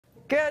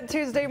Good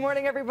Tuesday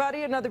morning,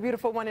 everybody. Another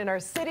beautiful one in our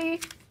city.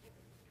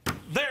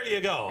 There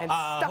you go.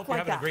 Hope you're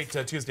having that. a great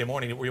Tuesday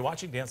morning. Were you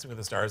watching Dancing with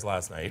the Stars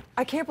last night?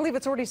 I can't believe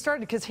it's already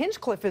started because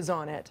Hinchcliffe is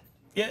on it.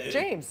 Yeah,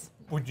 James.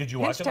 Did you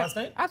watch it last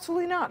night?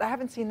 Absolutely not. I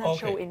haven't seen that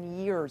show in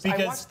years.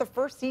 I watched the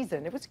first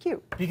season. It was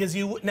cute. Because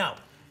now,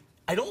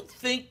 I don't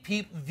think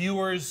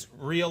viewers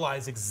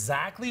realize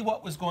exactly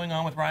what was going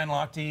on with Ryan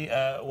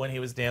Lochte when he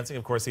was dancing.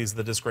 Of course, he's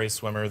the disgraced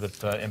swimmer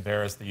that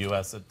embarrassed the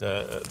U.S. at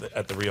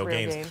the Rio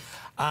Games.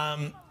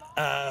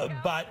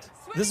 But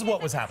this is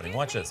what was happening.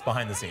 Watch this,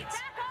 behind the scenes.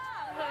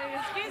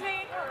 Excuse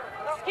me.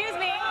 Excuse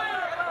me.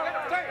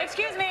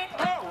 Excuse me.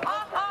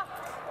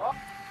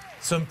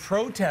 Some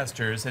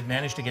protesters had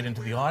managed to get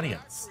into the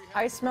audience.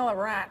 I smell a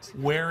rat.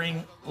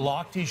 Wearing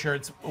Lochte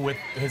shirts with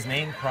his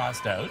name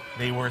crossed out.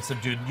 They were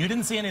subdued. You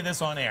didn't see any of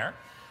this on air.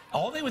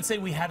 All they would say,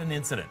 we had an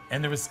incident.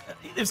 And it was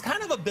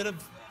kind of a bit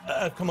of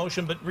a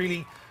commotion, but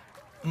really,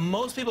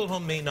 most people at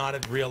home may not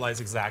have realized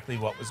exactly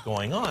what was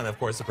going on. Of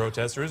course, the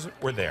protesters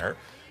were there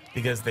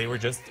because they were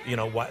just,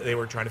 they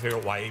were trying to figure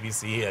out why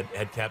ABC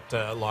had kept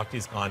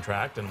Lochte's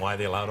contract and why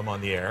they allowed him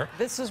on the air.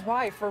 This is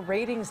why, for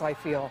ratings, I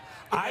feel.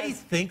 I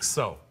think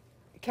so.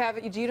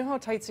 Cav, do you know how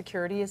tight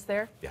security is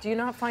there? Yeah. Do you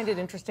not find it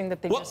interesting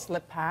that they just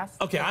slip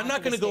past? Okay, I'm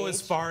not going to go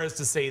as far as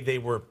to say they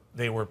were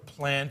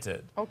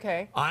planted.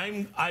 Okay.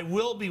 I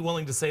will be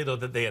willing to say though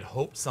that they had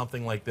hoped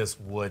something like this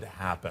would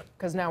happen.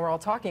 Because now we're all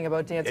talking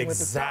about Dancing with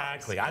the Stars.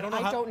 Exactly. I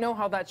don't know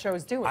how that show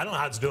is doing. I don't know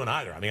how it's doing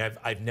either. I mean,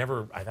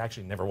 I've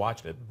actually never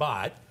watched it,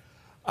 but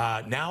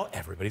now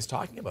everybody's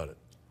talking about it.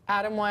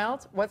 Adam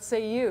Wilde, what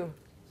say you?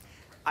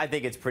 I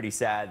think it's pretty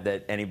sad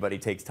that anybody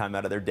takes time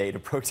out of their day to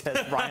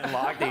protest Ryan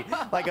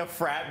Lochte, like a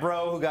frat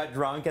bro who got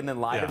drunk and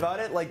then lied about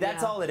it. Like,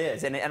 that's all it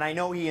is. And I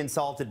know he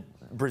insulted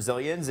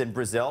Brazilians in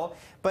Brazil,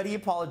 but he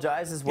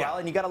apologized as well,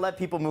 and you got to let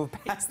people move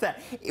past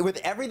that.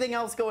 With everything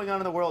else going on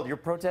in the world, you're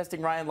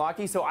protesting Ryan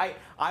Lochte, so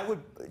I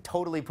would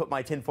totally put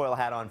my tinfoil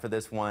hat on for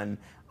this one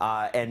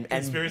and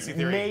conspiracy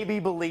theory. Maybe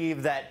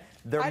believe that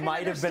there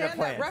might have been a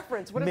plan. That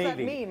reference. What does that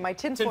mean? My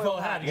tinfoil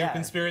hat. Your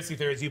conspiracy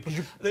theories.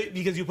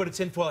 Because you put a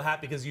tinfoil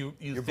hat because you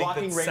think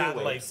that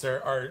satellites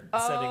are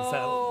sending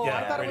satellites.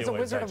 I thought it was a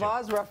Wizard of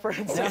Oz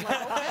reference. It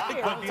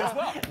could be as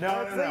well.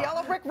 No, it's the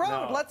Yellow Brick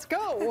Road. Let's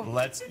go.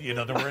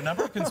 There were a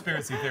number of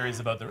conspiracy theories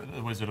about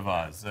the Wizard of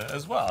Oz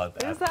as well.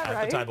 Is that right?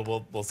 At the time, but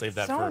we'll save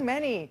that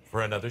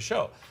for another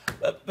show.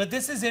 But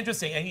this is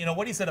interesting. And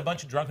what he said, a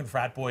bunch of drunken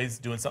frat boys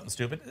doing something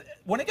stupid.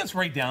 When it gets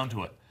right down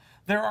to it,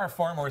 there are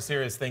far more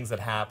serious things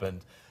that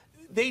happened.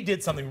 They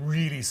did something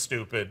really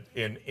stupid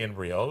in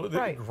Rio,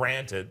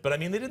 granted, but I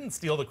mean, they didn't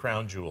steal the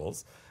crown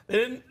jewels.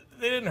 They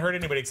didn't hurt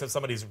anybody except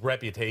somebody's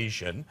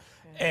reputation.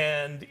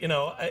 And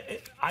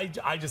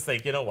I just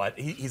think, you know what?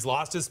 He's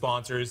lost his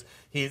sponsors.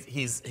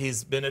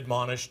 He's been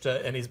admonished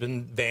and he's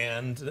been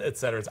banned,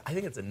 etc. I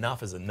think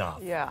enough is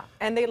enough. Yeah,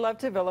 and they love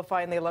to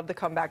vilify and they love the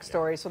comeback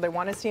story. So they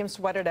want to see him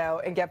sweat it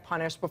out and get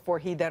punished before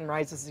he then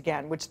rises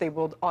again, which they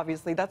will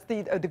obviously. That's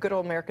the good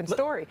old American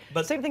story.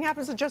 But same thing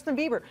happens with Justin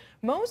Bieber.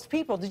 Most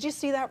people, did you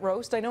see that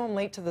roast? I know I'm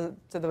late to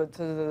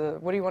the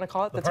what do you want to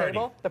call it? The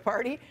table, the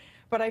party.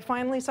 But I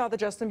finally saw the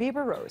Justin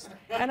Bieber roast,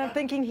 and I'm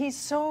thinking he's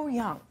so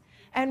young.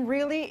 And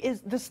really, is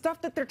the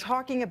stuff that they're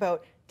talking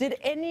about, did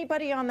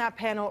anybody on that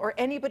panel or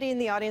anybody in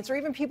the audience or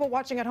even people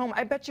watching at home,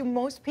 I bet you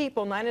most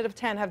people, 9 out of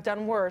 10, have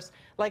done worse,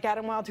 like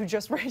Adam Wilde, who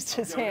just raised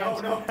his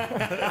hand. No. Is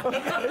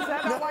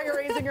that not why you're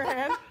raising your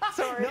hand?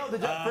 Sorry. No,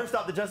 first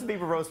off, the Justin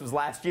Bieber roast was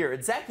last year.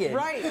 And second,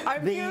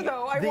 I'm here,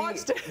 though. I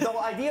watched it. The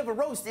idea of a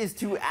roast is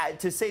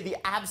to say the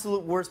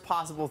absolute worst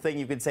possible thing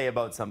you could say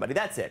about somebody.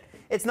 That's it.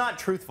 It's not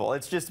truthful.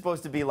 It's just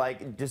supposed to be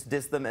like, just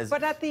diss them as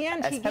But at the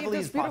end, he gave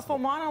this beautiful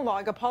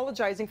monologue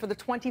apologizing for the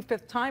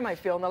 25th time, I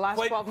feel, in the last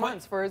 12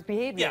 months for his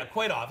behavior. Yeah,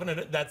 quite often,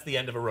 and that's the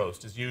end of a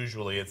roast, is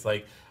usually it's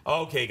like,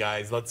 okay,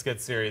 guys, let's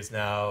get serious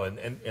now,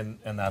 and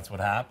that's what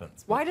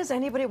happens. Why does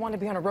anybody want to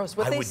be on a roast?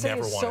 What they say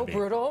is so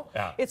brutal.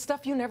 Yeah. It's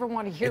stuff you never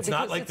want to hear. It's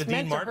not like the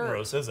Dean Martin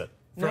roast, is it?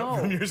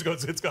 From years ago,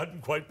 it's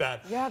gotten quite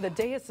bad. Yeah, the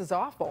dais is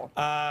awful.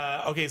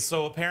 Okay,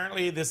 so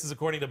apparently, this is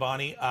according to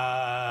Bonnie.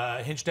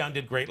 Hinchtown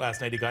did great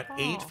last night. He got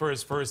 8 for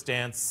his first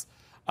dance.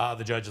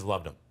 The judges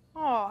loved him.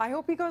 Oh, I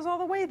hope he goes all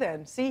the way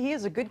then. See, he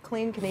is a good,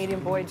 clean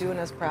Canadian boy doing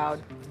us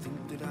proud.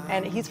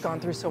 And he's gone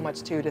through so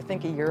much, too. To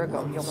think a year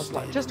ago, he almost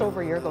lost, just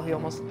over a year ago, he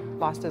almost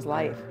lost his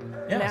life.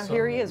 Yeah, now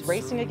here he is,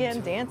 racing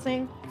again,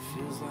 dancing.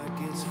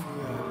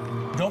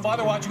 Don't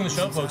bother watching the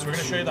show, folks. We're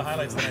going to show you the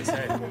highlights the next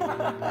day.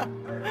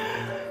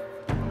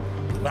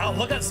 Wow,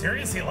 look how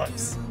serious he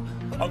looks.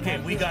 Okay,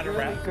 we got a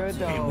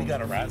we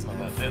got a razz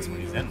about this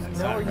when he's in next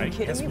time, right? No, are you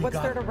kidding me? What's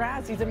there to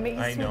razz? He's amazing.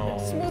 I know.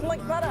 Smooth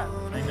like butter.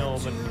 I know,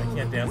 but I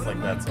can't dance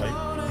like that, so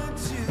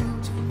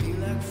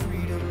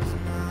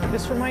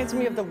This reminds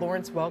me of the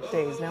Lawrence Welk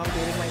days. Now I'm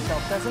dating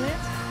myself, doesn't it?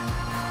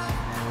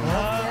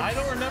 I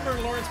don't remember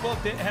Lawrence Welk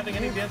having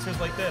any dancers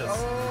like this.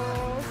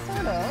 Oh,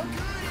 sort of.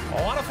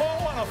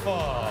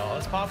 Wonderful.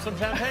 Let's pop some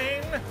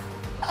champagne.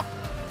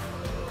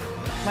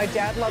 My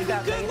dad loved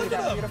that lady,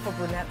 that beautiful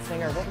brunette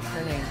singer. What was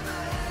her name?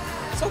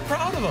 So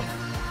proud of him.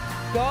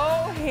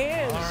 Go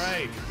Hinge. All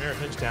right, Mayor of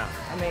Hinchtown.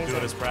 Amazing.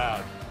 Doing us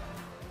proud.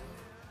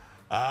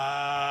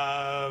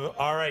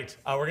 All right,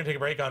 we're going to take a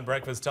break on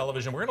Breakfast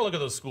Television. We're going to look at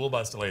those school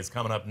bus delays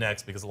coming up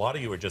next because a lot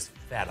of you are just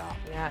fed up.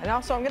 Yeah, and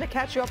also I'm going to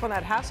catch you up on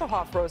that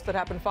Hasselhoff roast that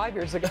happened 5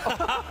 years ago.